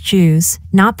saved Jews,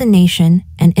 not the nation,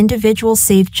 and individual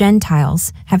saved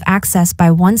Gentiles, have access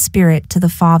by one Spirit to the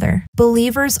Father.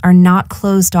 Believers are not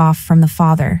closed off from the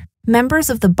Father. Members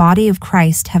of the body of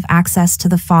Christ have access to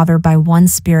the Father by one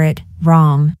Spirit.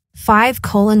 Rom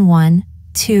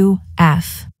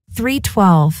 5:1-2f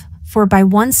 3:12. For by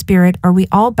one Spirit are we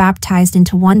all baptized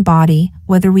into one body,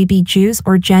 whether we be Jews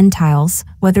or Gentiles,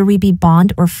 whether we be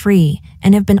bond or free,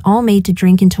 and have been all made to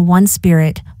drink into one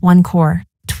Spirit, one core.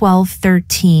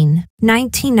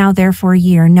 12:13-19. Now therefore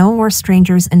ye are no more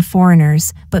strangers and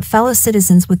foreigners, but fellow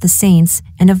citizens with the saints,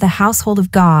 and of the household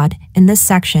of God. In this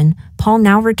section, Paul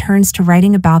now returns to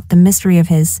writing about the mystery of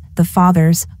his, the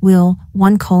Father's, will.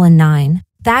 1:9.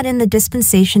 That in the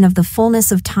dispensation of the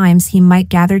fullness of times he might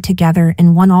gather together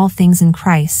in one all things in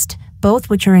Christ,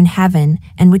 both which are in heaven,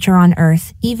 and which are on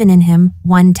earth, even in him.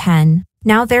 1:10.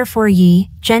 Now therefore ye,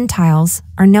 Gentiles,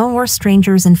 are no more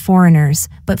strangers and foreigners,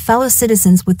 but fellow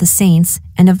citizens with the saints,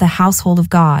 and of the household of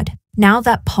God. Now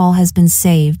that Paul has been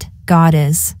saved, God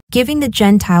is giving the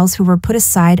Gentiles who were put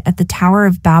aside at the Tower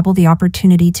of Babel the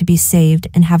opportunity to be saved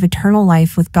and have eternal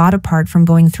life with God apart from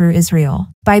going through Israel.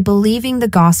 By believing the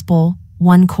gospel,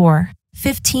 1 Cor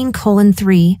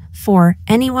 15:3-4,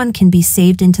 anyone can be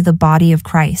saved into the body of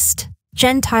Christ.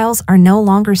 Gentiles are no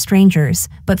longer strangers,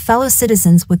 but fellow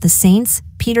citizens with the saints,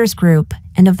 Peter's group,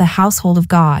 and of the household of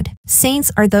God.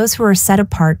 Saints are those who are set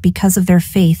apart because of their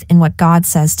faith in what God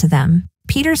says to them.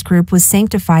 Peter's group was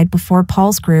sanctified before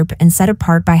Paul's group and set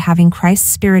apart by having Christ's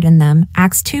Spirit in them.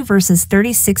 Acts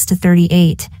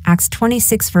 2:36-38, Acts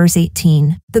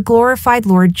 26:18. The glorified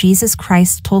Lord Jesus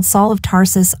Christ told Saul of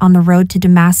Tarsus on the road to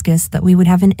Damascus that we would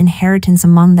have an inheritance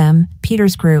among them,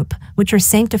 Peter's group, which are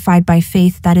sanctified by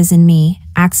faith that is in me.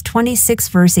 Acts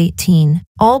 26:18.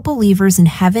 All believers in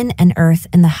heaven and earth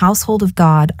in the household of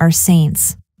God are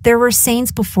saints. There were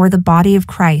saints before the body of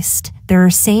Christ, there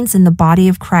are saints in the body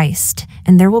of Christ,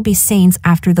 and there will be saints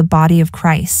after the body of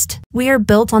Christ. We are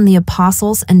built on the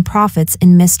apostles and prophets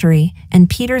in mystery,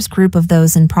 and Peter's group of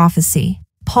those in prophecy.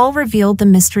 Paul revealed the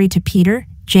mystery to Peter,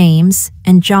 James,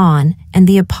 and John, and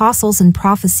the apostles in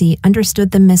prophecy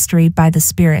understood the mystery by the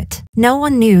Spirit. No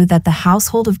one knew that the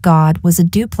household of God was a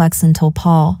duplex until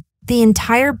Paul. The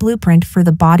entire blueprint for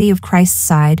the body of Christ's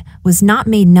side was not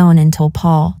made known until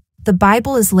Paul. The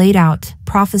Bible is laid out,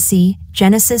 prophecy,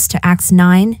 Genesis to Acts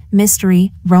 9,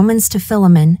 mystery, Romans to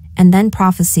Philemon, and then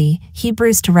prophecy,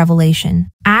 Hebrews to Revelation.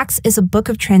 Acts is a book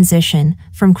of transition,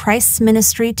 from Christ's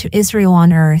ministry to Israel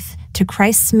on earth, to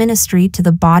Christ's ministry to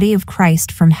the body of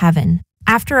Christ from heaven.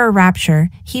 After our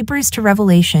rapture, Hebrews to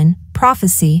Revelation,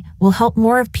 prophecy, will help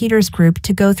more of Peter's group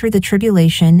to go through the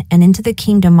tribulation and into the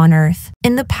kingdom on earth.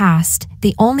 In the past,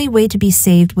 the only way to be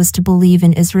saved was to believe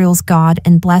in Israel's God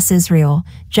and bless Israel,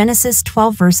 Genesis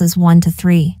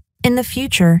 12:1-3. In the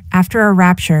future, after our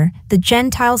rapture, the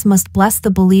Gentiles must bless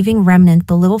the believing remnant,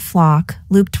 the little flock,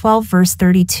 Luke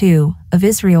 12:32, of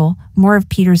Israel, more of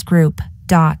Peter's group.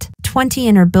 20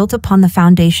 and are built upon the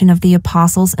foundation of the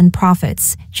apostles and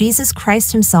prophets, Jesus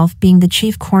Christ himself being the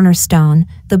chief cornerstone.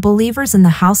 The believers in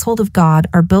the household of God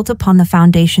are built upon the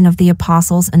foundation of the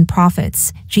apostles and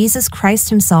prophets, Jesus Christ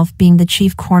himself being the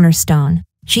chief cornerstone.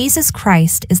 Jesus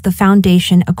Christ is the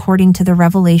foundation according to the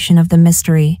revelation of the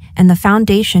mystery, and the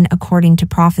foundation according to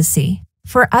prophecy.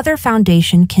 For other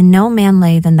foundation can no man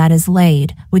lay than that is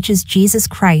laid, which is Jesus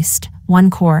Christ. 1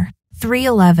 Cor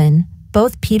 3:11.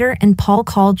 Both Peter and Paul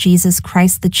call Jesus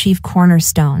Christ the chief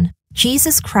cornerstone.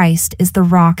 Jesus Christ is the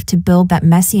rock to build that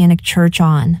messianic church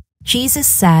on. Jesus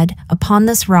said, "Upon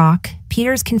this rock,"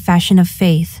 Peter's confession of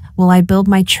faith, "will I build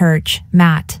my church,"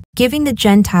 Matt. Giving the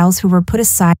Gentiles who were put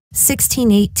aside.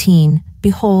 16:18,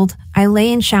 "Behold, I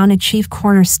lay in Shion a chief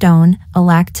cornerstone,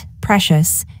 elect,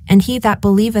 precious, and he that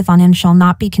believeth on him shall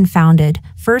not be confounded."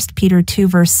 1 Peter 2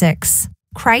 verse 6.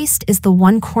 Christ is the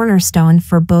one cornerstone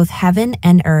for both heaven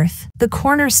and earth. The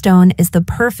cornerstone is the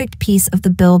perfect piece of the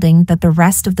building that the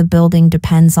rest of the building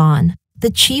depends on. The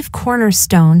chief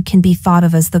cornerstone can be thought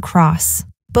of as the cross.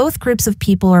 Both groups of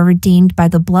people are redeemed by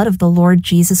the blood of the Lord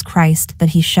Jesus Christ that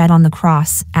he shed on the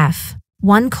cross. F.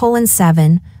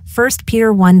 1:7, 1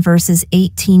 Peter 1 verses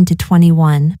 18 to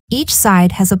 21. Each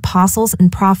side has apostles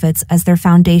and prophets as their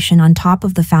foundation on top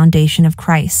of the foundation of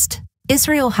Christ.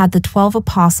 Israel had the 12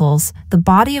 apostles. The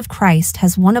body of Christ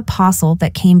has one apostle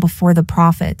that came before the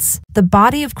prophets. The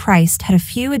body of Christ had a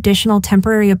few additional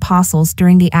temporary apostles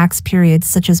during the Acts period,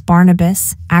 such as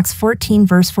Barnabas, Acts 14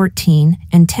 verse 14,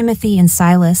 and Timothy and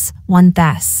Silas, 1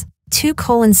 Thess.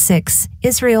 2:6,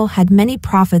 Israel had many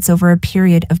prophets over a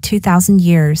period of 2,000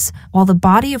 years, while the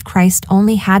body of Christ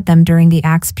only had them during the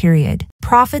Acts period.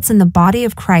 Prophets in the body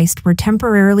of Christ were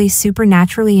temporarily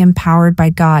supernaturally empowered by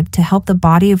God to help the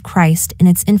body of Christ in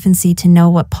its infancy to know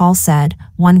what Paul said,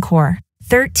 1 Cor.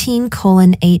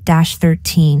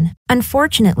 13:8-13.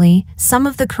 Unfortunately, some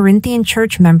of the Corinthian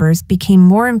church members became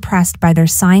more impressed by their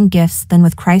sign gifts than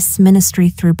with Christ's ministry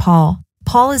through Paul.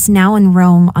 Paul is now in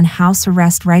Rome on house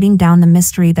arrest, writing down the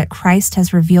mystery that Christ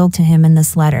has revealed to him in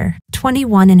this letter.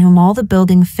 21 In whom all the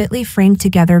building fitly framed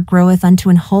together groweth unto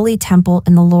an holy temple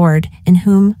in the Lord, in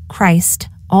whom, Christ,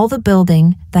 all the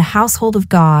building, the household of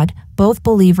God, both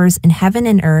believers in heaven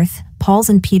and earth, Paul's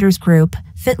and Peter's group,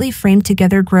 fitly framed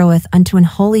together groweth unto an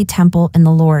holy temple in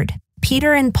the Lord.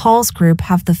 Peter and Paul's group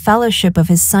have the fellowship of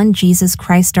his Son Jesus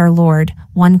Christ our Lord,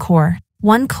 1 Cor.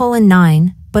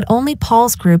 1:9, but only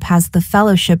Paul's group has the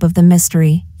fellowship of the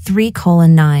mystery,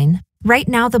 3:9. Right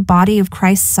now the body of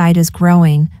Christ's side is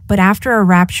growing, but after our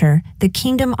rapture, the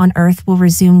kingdom on earth will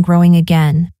resume growing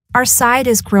again. Our side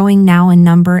is growing now in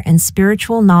number and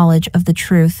spiritual knowledge of the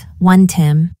truth, 1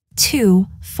 Tim.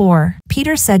 2:4.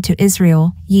 Peter said to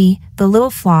Israel, "Ye, the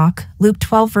little flock," Luke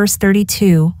 12 verse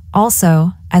 32,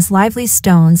 "also, as lively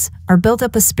stones, are built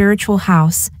up a spiritual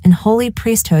house, and holy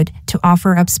priesthood, to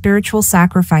offer up spiritual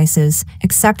sacrifices,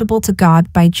 acceptable to God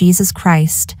by Jesus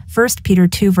Christ." 1 Peter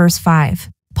 2 verse 5.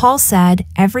 Paul said,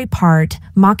 "Every part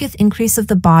mocketh increase of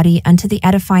the body unto the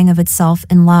edifying of itself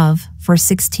in love."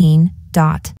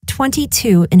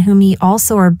 4:16.22 In whom ye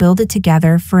also are builded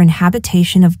together for an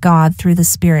habitation of God through the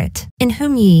Spirit. In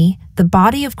whom ye, the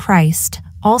body of Christ,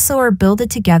 also are builded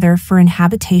together for an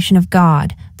habitation of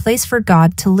God, place for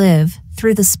God to live,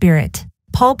 through the Spirit.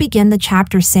 Paul began the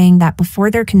chapter saying that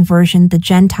before their conversion the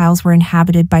Gentiles were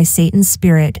inhabited by Satan's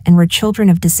spirit and were children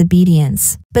of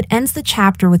disobedience, but ends the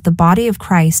chapter with the body of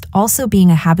Christ also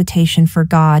being a habitation for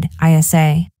God,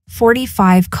 Isa.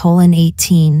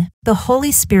 45:18. The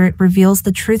Holy Spirit reveals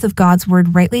the truth of God's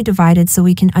word rightly divided so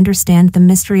we can understand the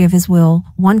mystery of his will,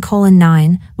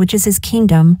 1:9, which is his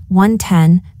kingdom,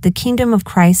 1:10, the kingdom of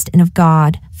Christ and of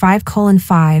God,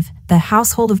 5:5, the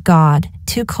household of God,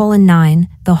 2:9,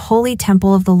 the holy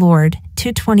temple of the Lord,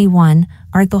 2:21,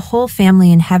 are the whole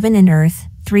family in heaven and earth,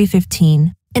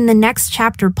 3:15. In the next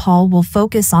chapter Paul will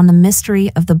focus on the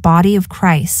mystery of the body of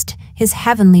Christ, his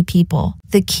heavenly people,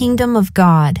 the kingdom of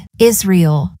God,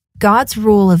 Israel, God's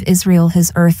rule of Israel his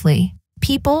earthly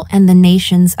people and the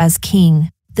nations as king,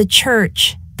 the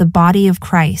church, the body of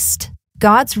Christ,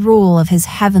 God's rule of his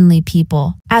heavenly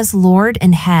people as Lord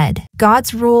and head,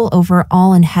 God's rule over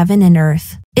all in heaven and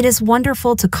earth. It is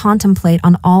wonderful to contemplate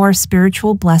on all our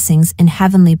spiritual blessings in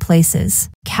heavenly places.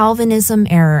 Calvinism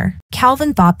error.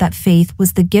 Calvin thought that faith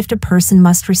was the gift a person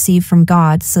must receive from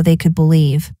God so they could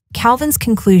believe. Calvin's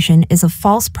conclusion is a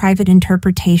false private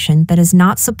interpretation that is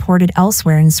not supported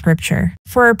elsewhere in Scripture.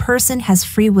 For a person has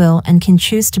free will and can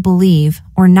choose to believe,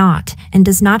 or not, and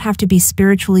does not have to be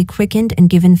spiritually quickened and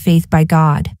given faith by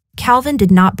God. Calvin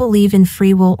did not believe in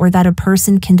free will or that a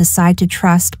person can decide to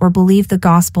trust or believe the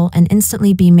gospel and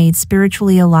instantly be made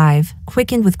spiritually alive,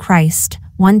 quickened with Christ.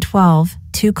 1:12,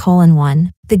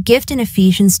 2:1. The gift in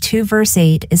Ephesians 2 verse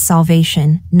 8 is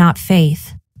salvation, not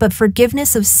faith, but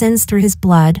forgiveness of sins through his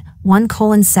blood,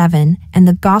 1:7, and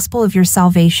the gospel of your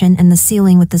salvation and the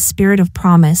sealing with the spirit of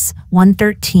promise,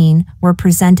 1:13, were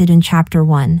presented in chapter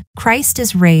 1. Christ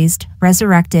is raised,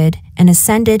 resurrected, and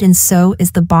ascended, and so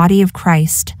is the body of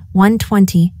Christ,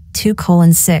 1:20,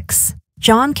 2:6.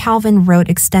 John Calvin wrote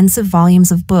extensive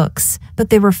volumes of books,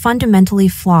 but they were fundamentally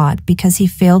flawed because he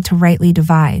failed to rightly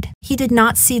divide. He did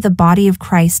not see the body of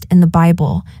Christ in the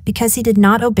Bible because he did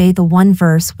not obey the one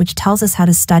verse which tells us how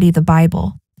to study the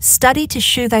Bible. Study to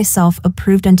shew thyself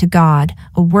approved unto God,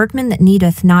 a workman that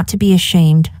needeth not to be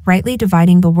ashamed, rightly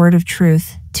dividing the word of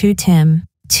truth. 2 Tim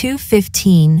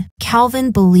 2:15.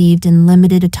 Calvin believed in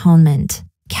limited atonement.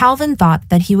 Calvin thought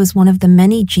that he was one of the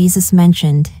many Jesus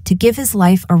mentioned to give his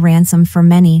life a ransom for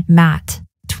many. Matt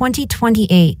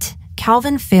 20:28.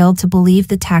 Calvin failed to believe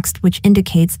the text which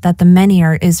indicates that the many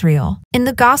are Israel. In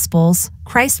the Gospels,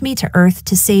 Christ came to earth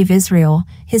to save Israel,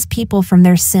 his people, from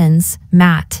their sins.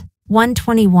 Matt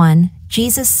 1:21.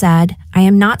 Jesus said, I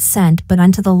am not sent but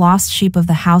unto the lost sheep of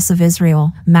the house of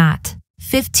Israel. Matt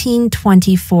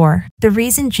 15:24. The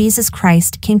reason Jesus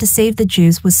Christ came to save the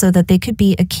Jews was so that they could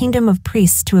be a kingdom of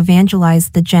priests to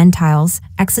evangelize the Gentiles.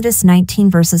 Exodus 19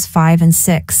 verses 5 and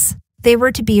 6. They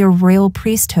were to be a royal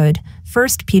priesthood. 1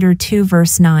 Peter 2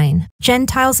 verse 9.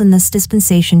 Gentiles in this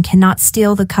dispensation cannot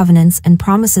steal the covenants and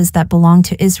promises that belong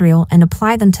to Israel and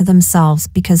apply them to themselves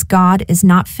because God is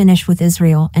not finished with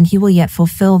Israel and he will yet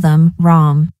fulfill them.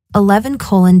 Rom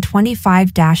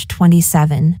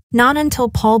 11:25-27. Not until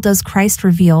Paul does Christ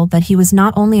reveal that he was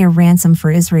not only a ransom for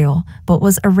Israel, but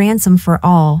was a ransom for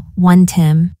all. 1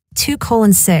 Tim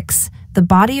 2:6. The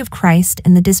body of Christ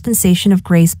and the dispensation of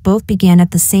grace both began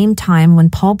at the same time when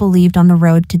Paul believed on the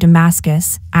road to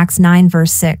Damascus. Acts 9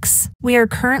 verse 6. We are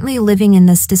currently living in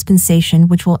this dispensation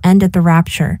which will end at the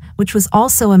rapture, which was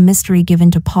also a mystery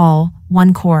given to Paul.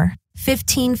 1 Cor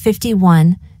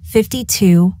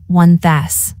 15:51-52, 1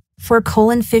 Thess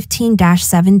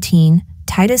 4:15-17,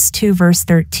 Titus 2 verse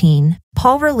 13.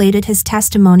 Paul related his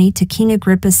testimony to King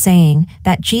Agrippa, saying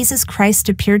that Jesus Christ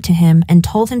appeared to him and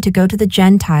told him to go to the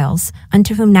Gentiles,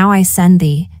 unto whom now I send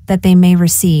thee, that they may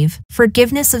receive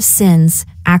forgiveness of sins.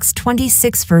 Acts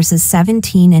 26 verses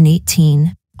 17 and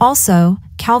 18. Also,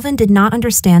 Calvin did not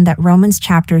understand that Romans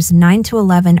chapters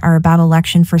 9-11 are about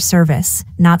election for service,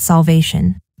 not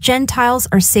salvation. Gentiles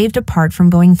are saved apart from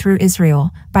going through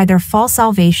Israel. By their fall,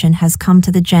 salvation has come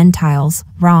to the Gentiles.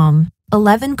 Rom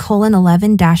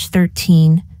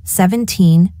 11:11-13,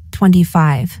 17,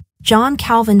 25. John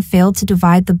Calvin failed to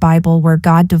divide the Bible where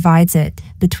God divides it,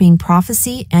 between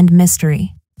prophecy and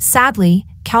mystery. Sadly,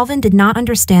 Calvin did not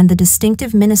understand the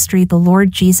distinctive ministry the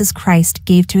Lord Jesus Christ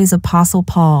gave to his apostle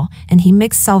Paul, and he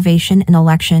mixed salvation and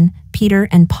election, Peter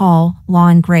and Paul, law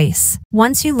and grace.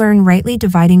 Once you learn rightly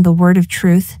dividing the word of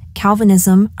truth,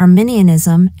 Calvinism,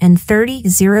 Arminianism, and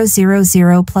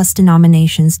 30,000 plus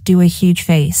denominations do a huge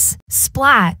face.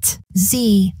 Splat!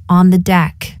 Z on the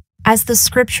deck. As the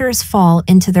scriptures fall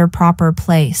into their proper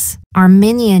place.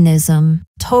 Arminianism,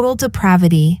 total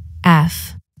depravity,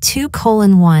 F.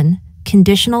 2:1,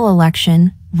 conditional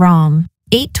election, Rom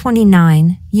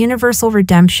 8:29, universal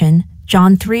redemption,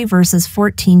 John 3 verses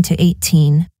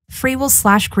 14-18. Free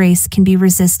will/grace can be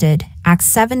resisted, Acts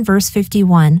 7 verse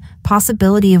 51,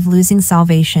 possibility of losing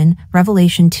salvation,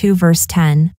 Revelation 2 verse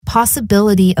 10,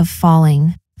 possibility of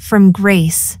falling from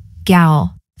grace,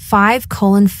 Gal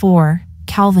 5:4,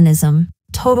 Calvinism,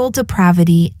 total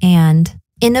depravity and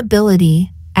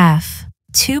inability, F.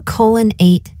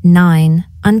 2:8-9,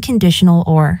 unconditional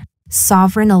or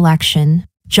sovereign election,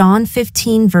 John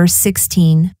 15 verse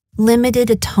 16, limited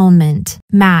atonement,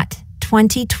 Matt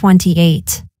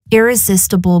 20:28.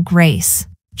 Irresistible grace.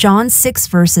 John 6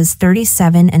 verses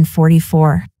 37 and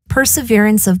 44.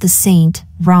 Perseverance of the saint,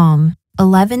 Rom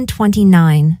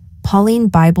 11:29. Pauline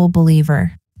Bible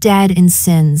believer. Dead in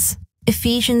sins.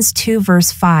 Ephesians 2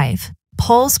 verse 5.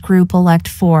 Paul's group elect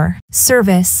for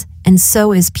service, and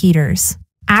so is Peter's.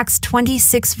 Acts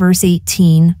 26 verse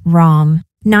 18, Rom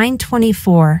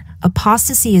 9:24.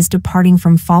 Apostasy is departing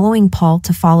from following Paul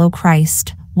to follow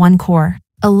Christ. 1 Cor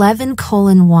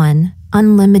 11:1.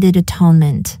 Unlimited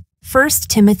atonement. 1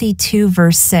 Timothy 2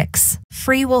 verse 6.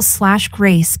 Free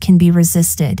will/grace can be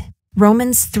resisted.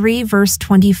 Romans 3 verse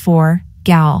 24,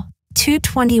 Gal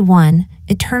 2:21.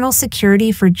 Eternal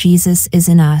security for Jesus is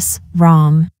in us.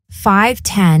 Rom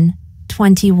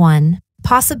 5:10-21.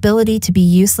 Possibility to be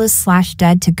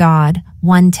useless/dead to God.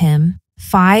 1 Tim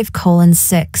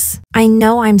 5:6. I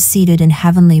know I'm seated in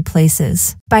heavenly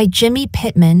places. By Jimmy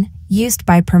Pittman, used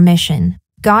by permission.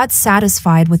 God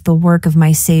satisfied with the work of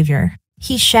my Savior.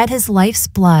 He shed his life's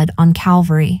blood on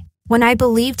Calvary. When I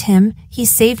believed him, he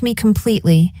saved me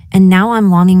completely, and now I'm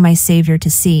longing my Savior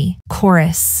to see.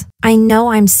 Chorus. I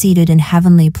know I'm seated in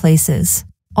heavenly places.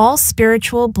 All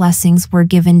spiritual blessings were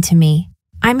given to me.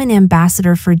 I'm an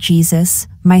ambassador for Jesus,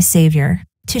 my Savior.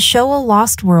 to show a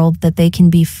lost world that they can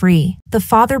be free. The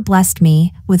Father blessed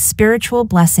me with spiritual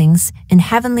blessings in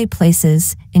heavenly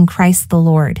places in Christ the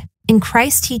Lord. In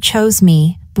Christ He chose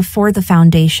me before the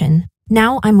foundation.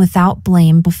 Now I'm without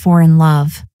blame before in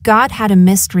love. God had a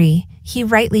mystery He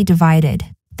rightly divided,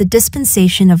 the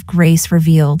dispensation of grace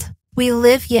revealed. We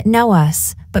live yet know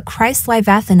us, but Christ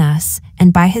liveth in us,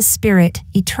 and by His Spirit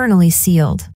eternally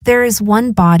sealed. There is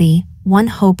one body, one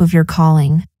hope of your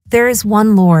calling. There is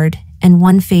one Lord, and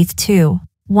one faith too.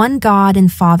 One God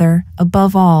and Father,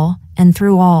 above all, and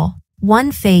through all.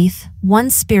 One faith, one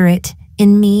Spirit,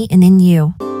 in me and in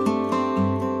you.